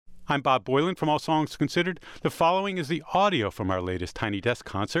I'm Bob Boylan from All Songs Considered. The following is the audio from our latest Tiny Desk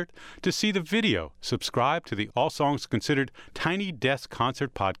concert. To see the video, subscribe to the All Songs Considered Tiny Desk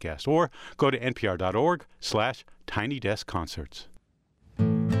Concert podcast or go to npr.org/tinydeskconcerts.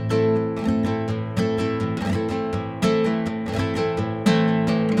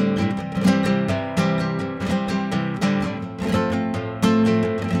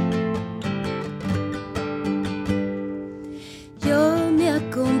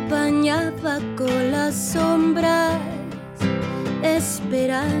 Con las sombras,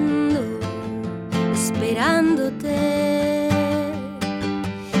 esperándote.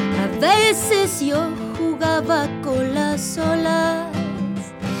 A veces yo jugaba con las olas,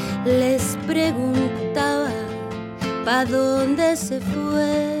 les preguntaba ¿pa' dónde se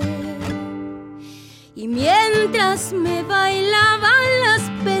fue? Y mientras me bailaban las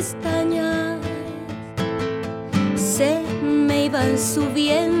pestañas, se me iban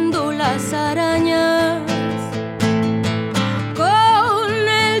subiendo las arañas. Con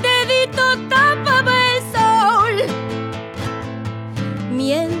el dedito tapaba el sol,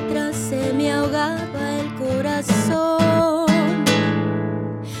 mientras se me ahogaba el corazón.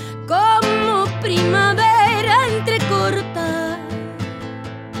 Como primavera entrecorta,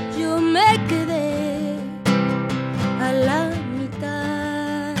 yo me quedé a la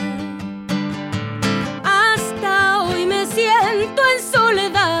mitad. Hasta hoy me siento en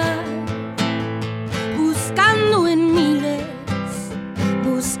soledad, buscando en miles,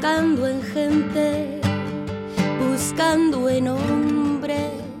 buscando en gente, buscando en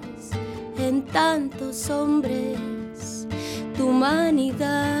hombres, en tantos hombres, tu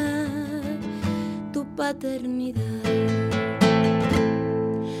humanidad, tu paternidad.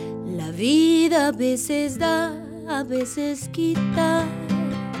 La vida a veces da, a veces quita,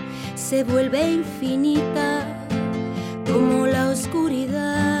 se vuelve infinita como la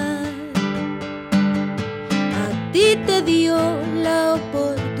oscuridad. A ti te dio la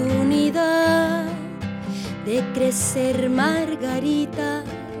oportunidad de crecer margaritas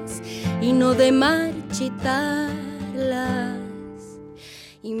y no de marchitarlas.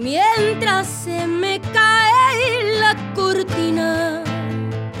 Y mientras se me cae la cortina,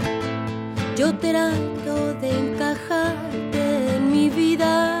 yo trato de encajarte en mi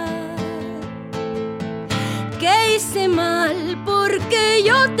vida. Que hice mal porque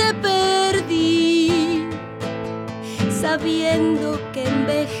yo te perdí, sabiendo que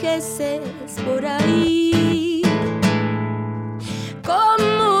envejeces por ahí.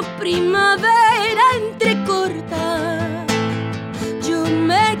 Como primavera entrecorta, yo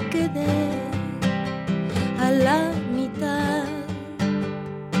me quedé a la mitad.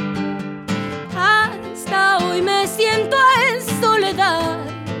 Hasta hoy me siento en soledad,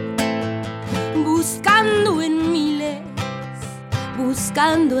 buscando en miles,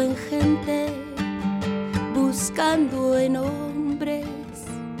 buscando en gente, buscando en hombres,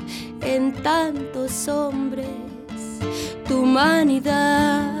 en tantos hombres, tu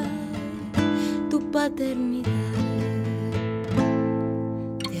humanidad, tu paternidad.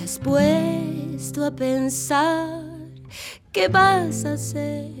 Te has puesto a pensar qué vas a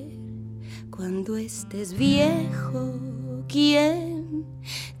hacer cuando estés viejo, ¿quién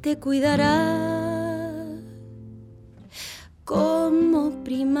te cuidará? Como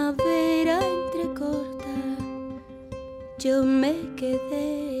primavera entrecorta, yo me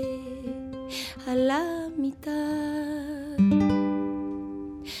quedé a la mitad.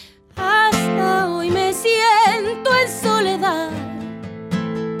 Hasta hoy me siento en soledad,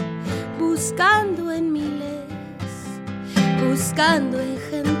 buscando en miles, buscando en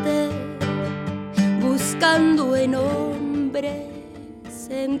gente, buscando en hombres,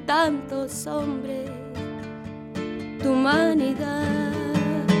 en tantos hombres, tu humanidad,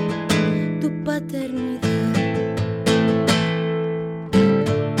 tu paternidad.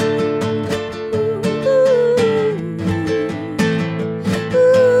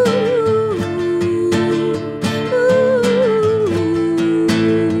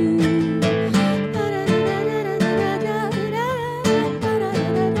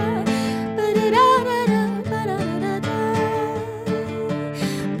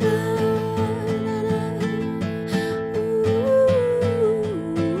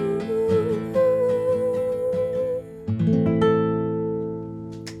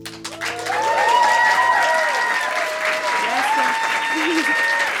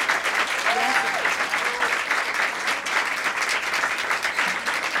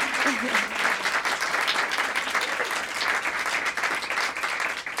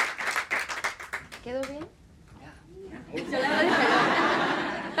 ¿Quedó bien?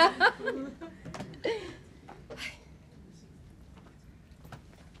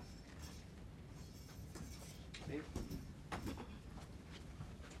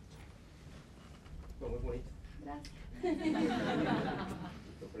 No, muy bonito. Gracias.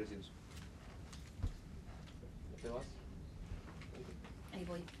 Está precioso. ¿Te vas? Ahí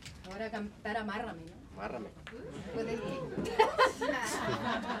voy. Ahora a cantar Amárrame, ¿no? Amárrame. Puedes ir.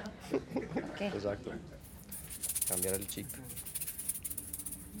 ¿Qué? Exacto. Cambiar el chip.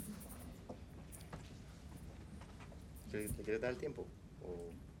 ¿Le quieres dar el tiempo?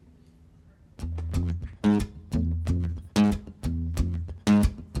 O...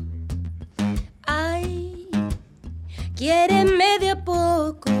 Ay, quiéreme de a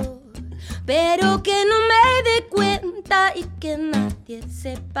poco, pero que no me dé cuenta y que nadie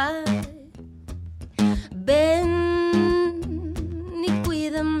sepa. Ven y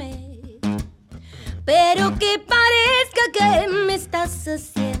cuídame, pero que parezca que me estás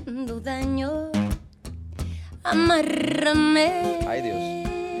haciendo daño. Amárrame. Ay, Dios.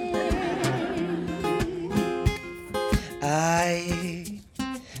 Ay,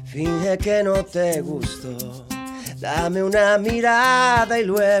 finge que no te gustó. Dame una mirada y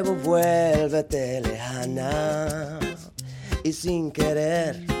luego vuélvete lejana. Y sin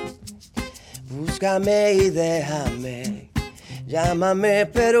querer, búscame y déjame. Llámame,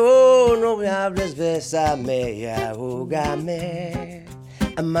 pero no me hables, bésame y ahógame.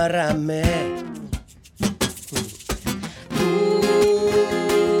 Amárrame.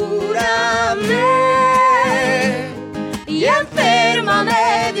 Cúrame y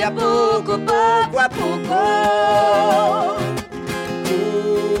enférmame de a poco, poco a poco.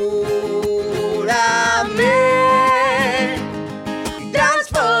 Cúrame y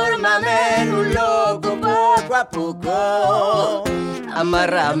transfórmame en un loco, poco a poco.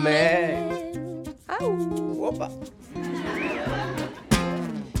 Amárrame. Opa.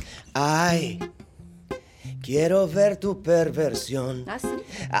 Ay, quiero ver tu perversión. ¿Ah, sí?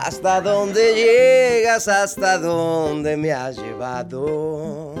 Hasta dónde llegas, hasta dónde me has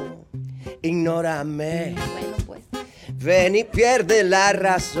llevado. Ignórame. Bueno, pues. Ven y pierde la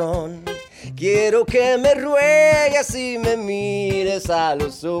razón. Quiero que me ruegues y me mires a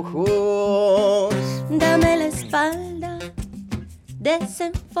los ojos. Dame la espalda,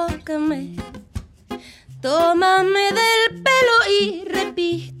 desenfócame. Tómame del pelo y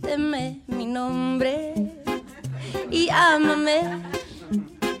repíteme mi nombre. Y ámame,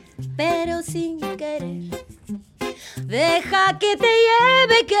 pero sin querer. Deja que te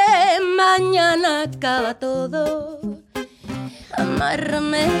lleve, que mañana acaba todo.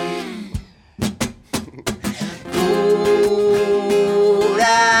 Amárrame.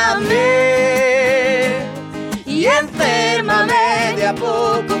 Cúrame y enférmame de a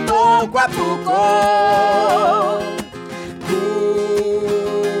poco, poco a poco.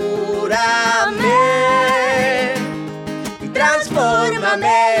 Cúrame y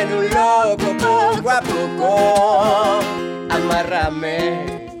transfórmame en un loco, poco a poco.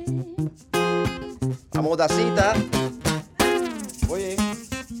 Amárrame. Vamos, Dacita. Oye.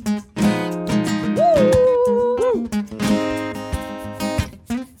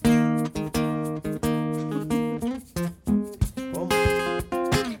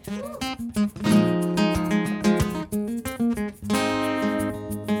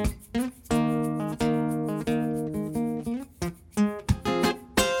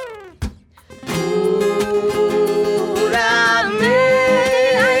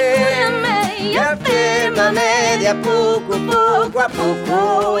 De a poco, poco a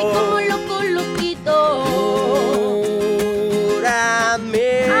poco. Uy, como loco, loquito. Cúrame.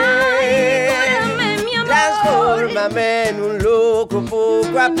 Ay, cúrame, mi amor. Transfórmame en un loco,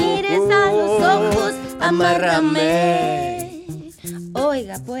 poco a poco. Mires a los ojos, amárrame.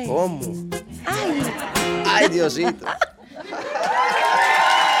 Oiga, pues. ¿Cómo? Ay. Ay, Diosito.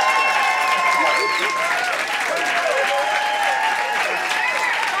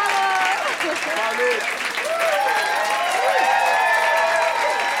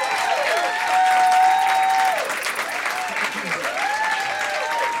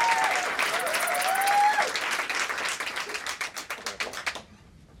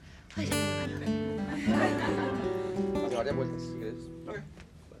 Hace varias vueltas, si quieres. Okay.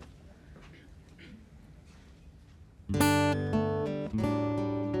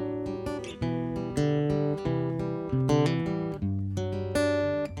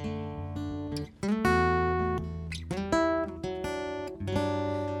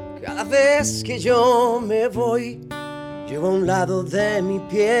 Cada vez que yo me voy, llevo a un lado de mi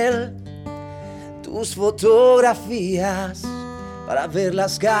piel tus fotografías para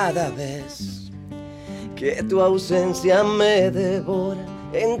verlas cada vez que tu ausencia me devora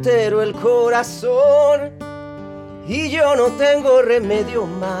entero el corazón. Y yo no tengo remedio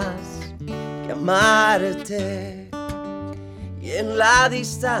más que que amarte. Y en la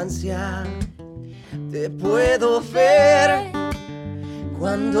distancia te puedo ver.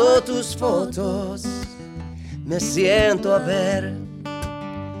 Cuando tus fotos me siento a ver.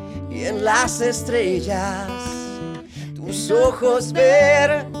 Y en las estrellas tus ojos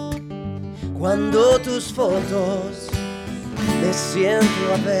ver. Cuando tus fotos me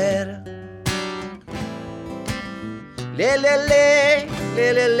siento a ver. Le le le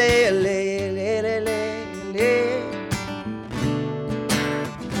le le le le le le le.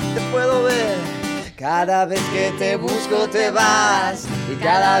 Te puedo ver. Cada vez que te busco te vas. Y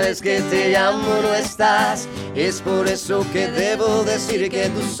cada vez que te llamo no estás. Es por eso que debo decir que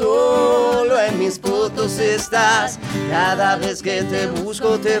tú solo en mis fotos estás. Cada vez que te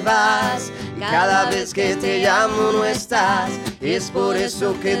busco te vas. Y cada vez que te llamo no estás. Es por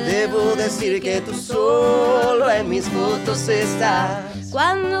eso que debo decir que tú solo en mis fotos estás.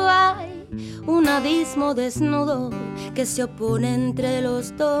 Cuando hay un abismo desnudo que se opone entre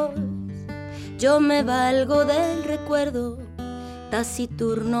los dos, yo me valgo del recuerdo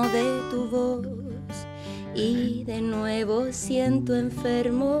taciturno de tu voz. Y de nuevo siento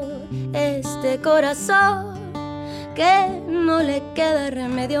enfermo este corazón, que no le queda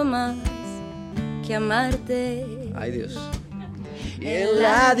remedio más que amarte. Ay, Dios. Y en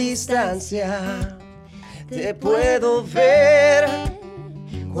la distancia te puedo ver.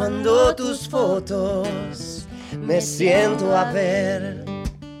 Cuando tus fotos me siento a ver.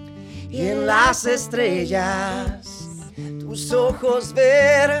 Y en las estrellas tus ojos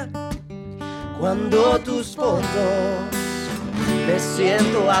ver. Cuando tus fotos me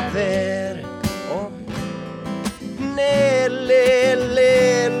siento a ver. Oh. Ne, le,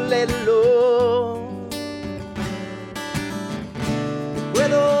 le, le, lo.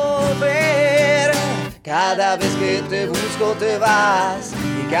 Puedo ver. Cada vez que te busco te vas.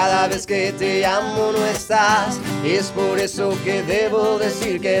 Y cada vez que te llamo no estás. Es por eso que debo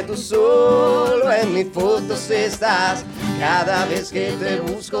decir que tú solo en mis fotos estás. Cada vez que te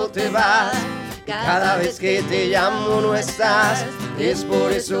busco te vas. Cada vez que te llamo no estás. Es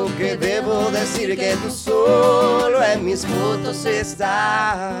por eso que debo decir que tú solo en mis fotos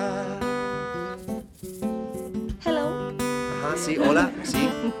estás. Hello. Ajá, sí, hola, sí.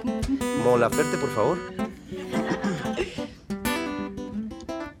 Mon Laferte, por favor.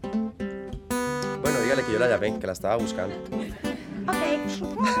 Bueno, dígale que yo la llamé, que la estaba buscando.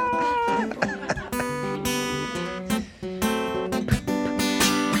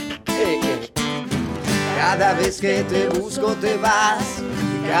 Cada vez que te busco te vas.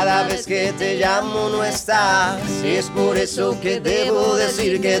 Y cada vez que te llamo no estás. Es por eso que debo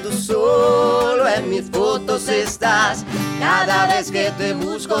decir que tú solo en mis fotos estás. Cada vez que te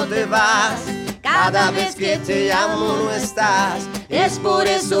busco te vas. Cada vez que te llamo no estás. Es por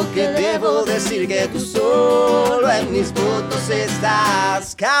eso que debo decir que tú solo en mis fotos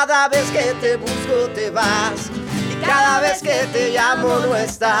estás. Cada vez que te busco te vas. Y cada vez que te llamo no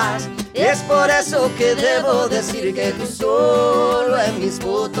estás. Es por eso que debo decir que tú solo en mis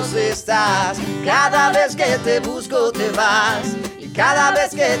fotos estás. Cada vez que te busco te vas. Y cada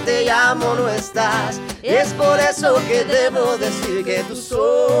vez que te llamo no estás. Es por eso que debo decir que tú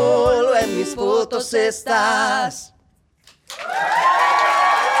solo en mis fotos estás.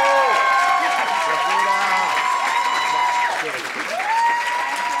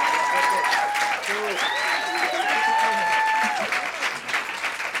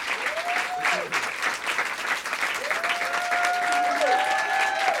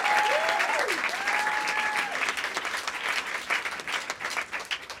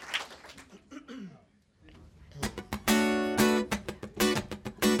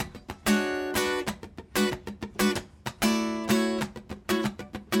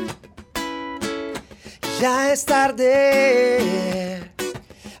 Ya es tarde.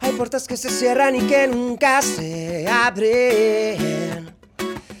 Hay puertas que se cierran y que nunca se abren.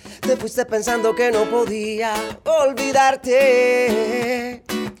 Te fuiste pensando que no podía olvidarte.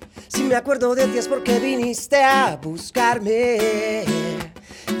 Si me acuerdo de ti es porque viniste a buscarme.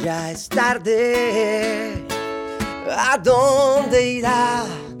 Ya es tarde. ¿A dónde irá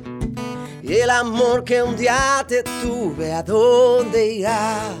el amor que un día te tuve? ¿A dónde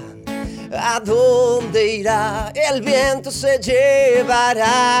irá? ¿A dónde irá? El viento se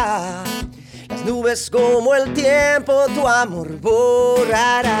llevará las nubes como el tiempo tu amor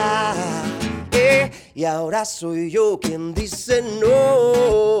borrará. Y ahora soy yo quien dice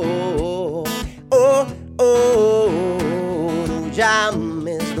no. Oh, oh, no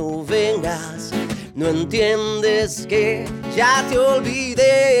llames, no vengas. No entiendes que ya te olvidé.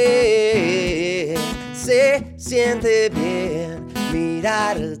 Se siente bien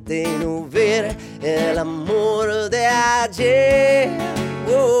mirarte y no ver el amor de ayer.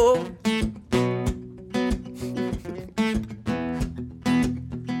 Oh.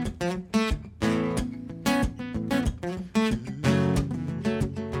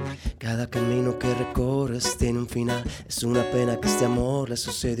 Cada camino que recorres tiene un final. Es una pena que este amor le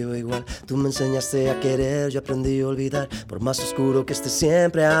sucedió igual. Tú me enseñaste a querer, yo aprendí a olvidar. Por más oscuro que esté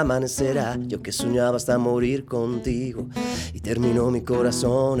siempre amanecerá. Yo que soñaba hasta morir contigo y terminó mi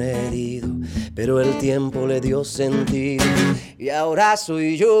corazón herido, pero el tiempo le dio sentido. Y ahora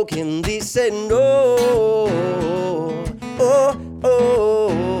soy yo quien dice no. Oh, oh,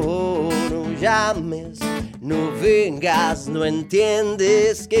 oh, no llames, no vengas, no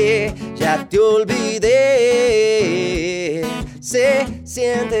entiendes que ya te olvidé. Se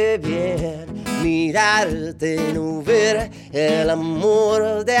siente bien mirarte, no ver el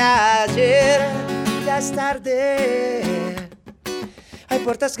amor de ayer. Ya es tarde. Hay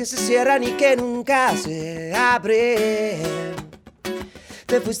puertas que se cierran y que nunca se abren.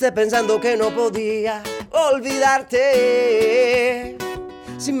 Te fuiste pensando que no podía olvidarte.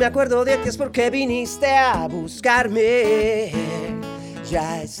 Si me acuerdo de ti es porque viniste a buscarme.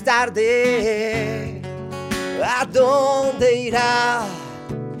 Ya es tarde. ¿A dónde irá?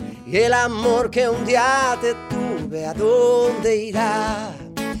 Y el amor que un día te tuve, ¿a dónde irá?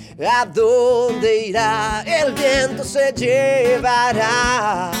 ¿A dónde irá? El viento se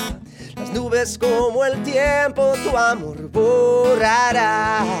llevará las nubes como el tiempo, tu amor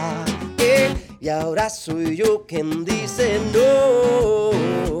borrará. Y ahora soy yo quien dice no.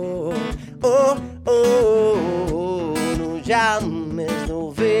 Oh, oh, oh, no llames,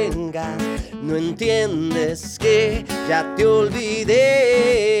 no vengas, no entiendes que ya te olvidé.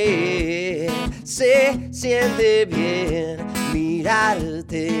 Se siente bien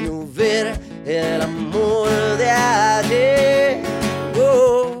mirarte, no ver el amor de ayer.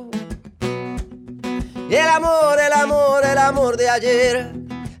 Oh. El amor, el amor, el amor de ayer.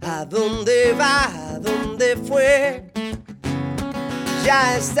 ¿A dónde va? ¿A dónde fue?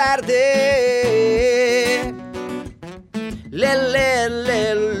 Ya es tarde. Lele.